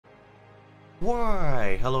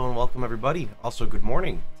Why, hello and welcome everybody. Also, good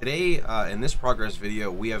morning. Today, in this progress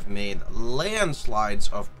video, we have made landslides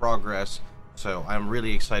of progress, so I'm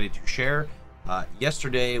really excited to share.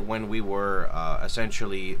 Yesterday, when we were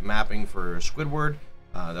essentially mapping for Squidward,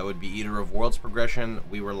 that would be Eater of Worlds progression,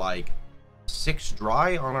 we were like 6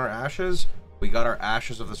 dry on our ashes. We got our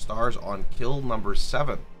Ashes of the Stars on kill number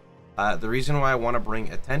 7. The reason why I want to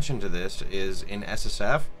bring attention to this is in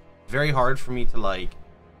SSF, very hard for me to like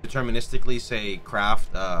deterministically say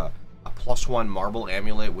craft a +1 marble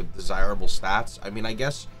amulet with desirable stats. I mean, I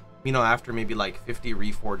guess, you know, after maybe like 50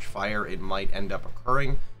 reforged fire it might end up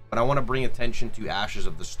occurring, but I want to bring attention to Ashes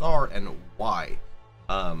of the Star and why.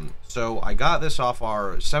 So I got this off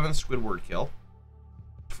our 7th Squidward kill.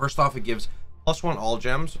 First off, it gives +1 all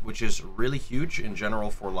gems, which is really huge in general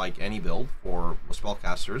for like any build for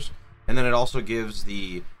spellcasters, and then it also gives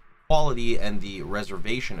the quality and the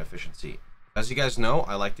reservation efficiency. As you guys know,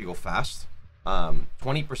 I like to go fast.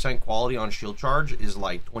 20% quality on shield charge is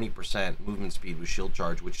like 20% movement speed with shield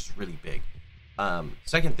charge, which is really big.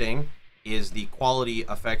 Second thing is the quality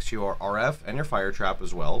affects your RF and your fire trap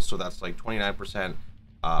as well. So that's like 29%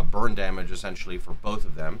 burn damage essentially for both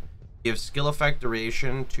of them. Gives skill effect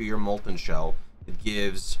duration to your Molten Shell. It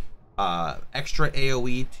gives extra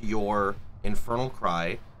AoE to your Infernal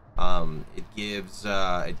Cry. It gives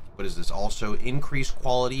what is this, also increased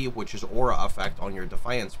quality, which is aura effect on your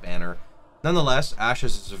Defiance banner. Nonetheless,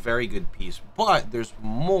 Ashes is a very good piece, but there's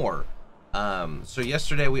more. So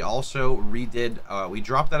yesterday we also redid, we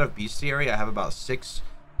dropped out of Bestiary. I have about 6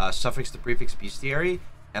 suffix to prefix Bestiary,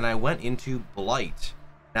 and I went into Blight.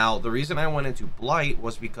 Now the reason I went into Blight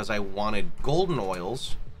was because I wanted golden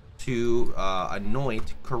oils to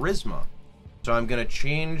anoint Charisma. So I'm gonna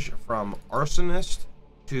change from Arsonist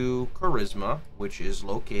to Charisma, which is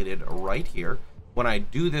located right here. When I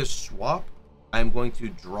do this swap, I'm going to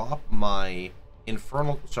drop my I'm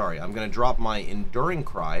going to drop my Enduring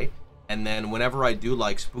Cry, and then whenever I do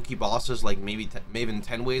like spooky bosses like maybe Maven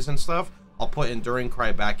 10 ways and stuff, I'll put Enduring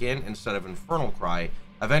Cry back in instead of Infernal Cry.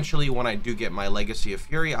 Eventually, when I do get my Legacy of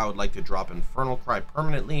Fury, I would like to drop Infernal Cry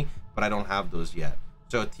permanently, but I don't have those yet.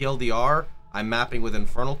 So TLDR, I'm mapping with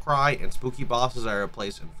Infernal Cry, and spooky bosses I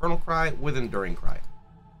replace Infernal Cry with Enduring Cry.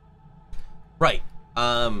 Right,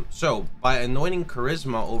 so by anointing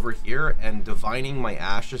Charisma over here and divining my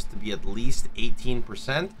Ashes to be at least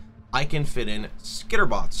 18%, I can fit in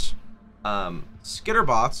Skitterbots.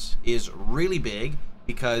 Skitterbots is really big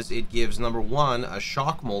because it gives, number 1, a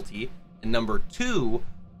shock multi, and number 2,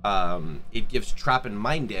 it gives trap and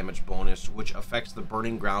mind damage bonus, which affects the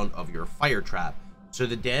burning ground of your fire trap. So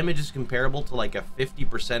the damage is comparable to like a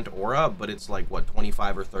 50% aura, but it's like, what,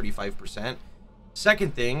 25 or 35%?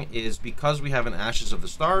 Second thing is, because we have an Ashes of the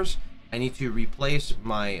Stars, I need to replace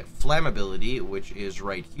my Flammability, which is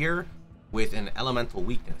right here, with an Elemental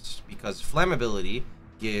Weakness, because Flammability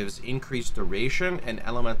gives increased duration and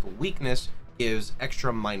Elemental Weakness gives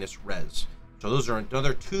extra minus res. So those are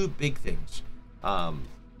another 2 big things. I'm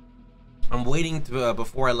waiting to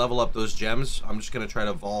before I level up those gems. I'm just going to try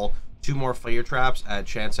to vol 2 more fire traps at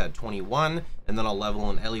chance at 21, and then I'll level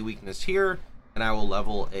an Ellie Weakness here, and I will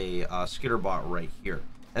level a Skitterbot right here.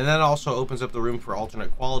 And that also opens up the room for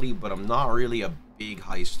alternate quality, but I'm not really a big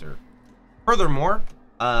heister. Furthermore,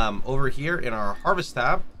 over here in our Harvest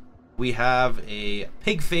tab, we have a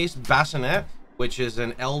Pig-Faced Bassinet, which is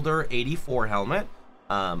an Elder 84 helmet.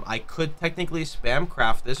 I could technically spam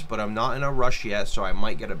craft this, but I'm not in a rush yet, so I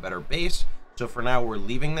might get a better base. So for now, we're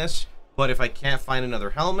leaving this. But if I can't find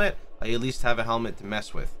another helmet, I at least have a helmet to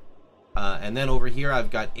mess with. And then over here,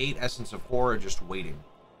 I've got 8 Essence of Horror just waiting.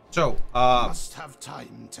 So, must have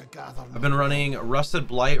time to gather. I've been running Rusted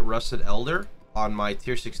Blight, Rusted Elder on my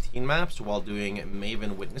tier 16 maps while doing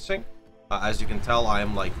Maven Witnessing. As you can tell, I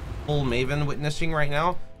am like full Maven Witnessing right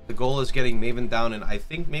now. The goal is getting Maven down in, I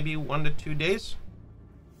think, maybe 1 to 2 days.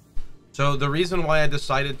 So the reason why I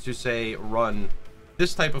decided to say run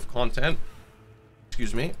this type of content,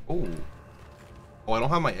 excuse me. Oh, I don't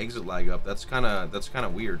have my exit lag up. That's kind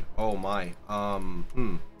of weird. Oh my.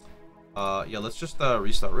 Yeah, let's just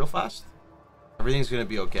restart real fast. Everything's gonna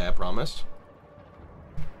be okay, I promise.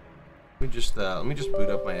 Let me just boot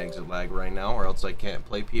up my exit lag right now, or else I can't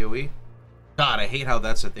play PoE. God, I hate how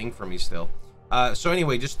that's a thing for me still. So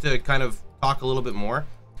anyway, just to kind of talk a little bit more,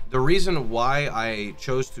 the reason why I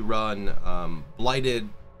chose to run blighted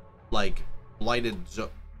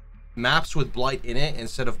maps with blight in it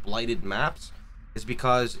instead of blighted maps is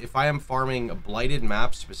because if I am farming blighted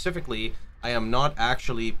maps specifically, I am not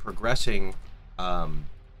actually progressing. I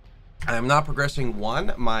am not progressing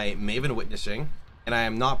 1, my Maven Witnessing, and I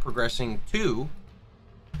am not progressing 2,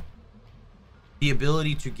 the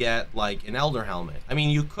ability to get like an Elder helmet. I mean,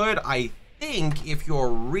 you could, I think, if you're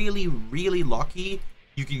really, really lucky,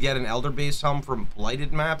 you could get an Elder base helm from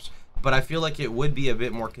blighted maps, but I feel like it would be a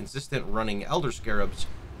bit more consistent running Elder Scarabs.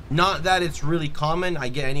 Not that it's really common. I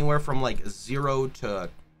get anywhere from like 0 to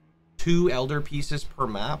 2 Elder pieces per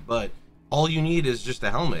map, but all you need is just a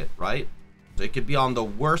helmet, right? So it could be on the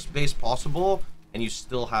worst base possible and you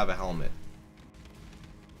still have a helmet.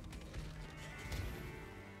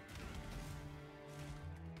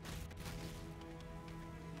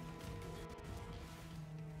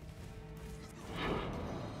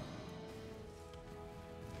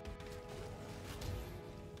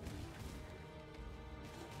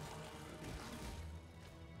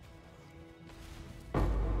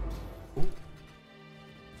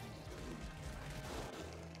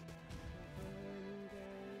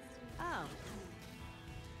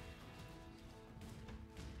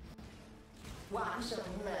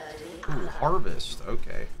 Ooh, harvest.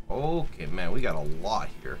 Okay. Okay, man, we got a lot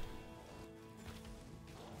here.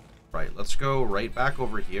 Right, let's go right back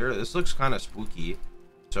over here. This looks kind of spooky.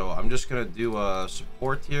 So I'm just going to do a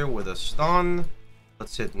support here with a stun.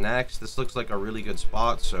 Let's hit next. This looks like a really good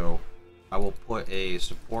spot, so I will put a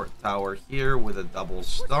support tower here with a double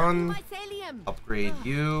stun. Upgrade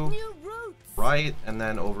you. Right, and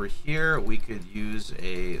then over here we could use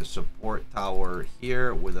a support tower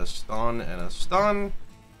here with a stun and a stun.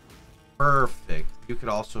 Perfect. You could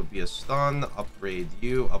also be a stun. Upgrade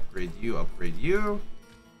you, upgrade you, upgrade you.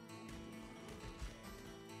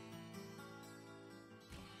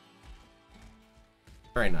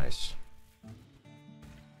 Very nice.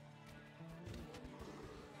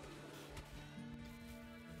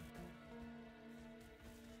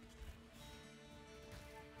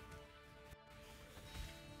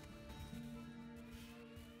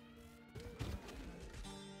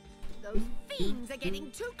 Those fiends are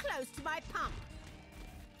getting too close to my pump.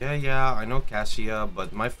 Yeah, I know, Cassia,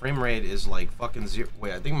 but my frame rate is like fucking 0.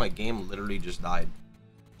 Wait, I think my game literally just died.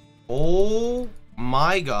 Oh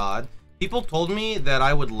my god. People told me that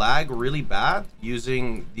I would lag really bad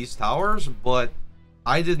using these towers, but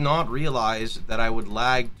I did not realize that I would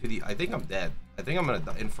lag to the... I think I'm dead. I think I'm gonna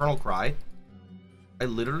die. Infernal Cry. I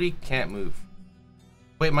literally can't move.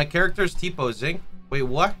 Wait, my character's T-posing. Wait,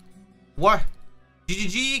 what? What?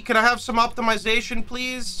 GGG, can I have some optimization,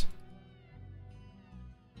 please?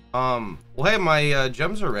 Well, hey, my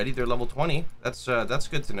gems are ready. They're level 20. That's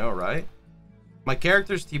good to know, right? My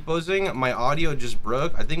character's T-posing. My audio just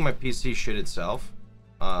broke. I think my PC shit itself.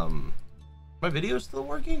 My video is still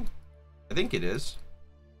working? I think it is.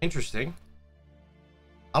 Interesting.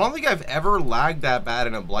 I don't think I've ever lagged that bad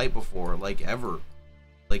in a Blight before. Like, ever.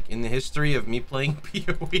 Like, in the history of me playing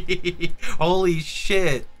PoE. Holy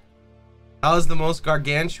shit. That was the most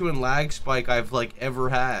gargantuan lag spike I've, like, ever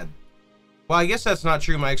had. Well, I guess that's not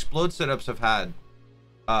true. My Explode setups have had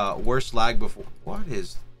worse lag before. What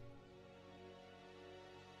is...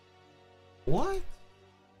 What?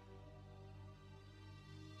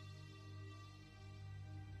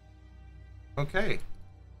 Okay.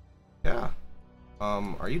 Yeah.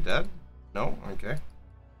 Are you dead? No? Okay.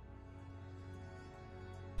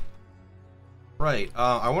 Right.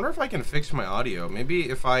 I wonder if I can fix my audio. Maybe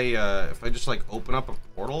if I just like open up a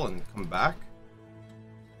portal and come back.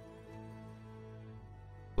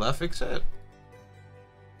 Will that fix it?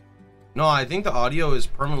 No, I think the audio is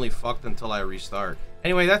permanently fucked until I restart.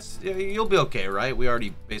 Anyway, that's... You'll be okay, right? We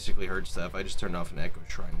already basically heard stuff. I just turned off an echo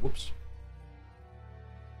shrine. Whoops.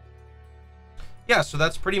 Yeah, so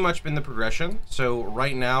that's pretty much been the progression. So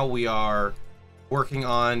right now we are working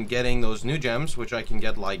on getting those new gems, which I can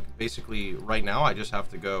get like basically right now. I just have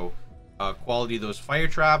to go quality those fire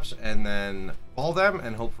traps and then fall them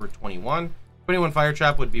and hope for 21. 21 fire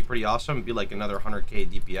trap would be pretty awesome. It'd be like another 100k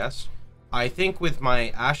DPS. I think with my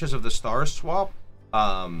Ashes of the Stars swap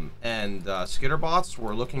and Skitterbots,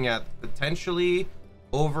 we're looking at potentially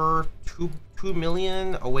over 2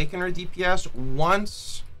 million Awakener DPS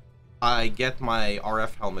once I get my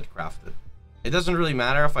RF helmet crafted. It doesn't really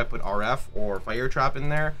matter if I put RF or Fire Trap in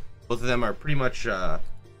there. Both of them are pretty much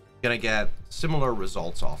gonna get similar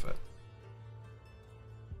results off it.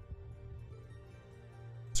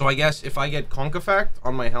 So I guess if I get Conk Effect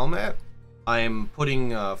on my helmet, I'm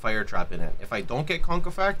putting Fire Trap in it. If I don't get Conk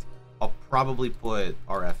Effect, I'll probably put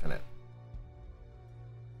RF in it.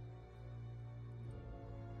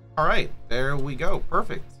 Alright, there we go.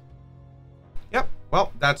 Perfect. Yep,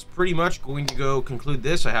 well, that's pretty much going to go conclude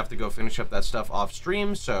this. I have to go finish up that stuff off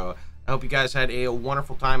stream, so I hope you guys had a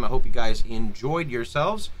wonderful time. I hope you guys enjoyed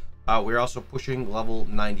yourselves. We're also pushing level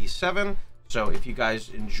 97, so if you guys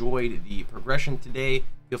enjoyed the progression today,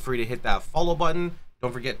 feel free to hit that follow button.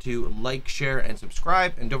 Don't forget to like, share, and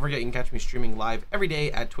subscribe. And don't forget you can catch me streaming live every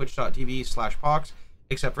day at twitch.tv/Pohx,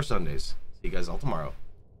 except for Sundays. See you guys all tomorrow.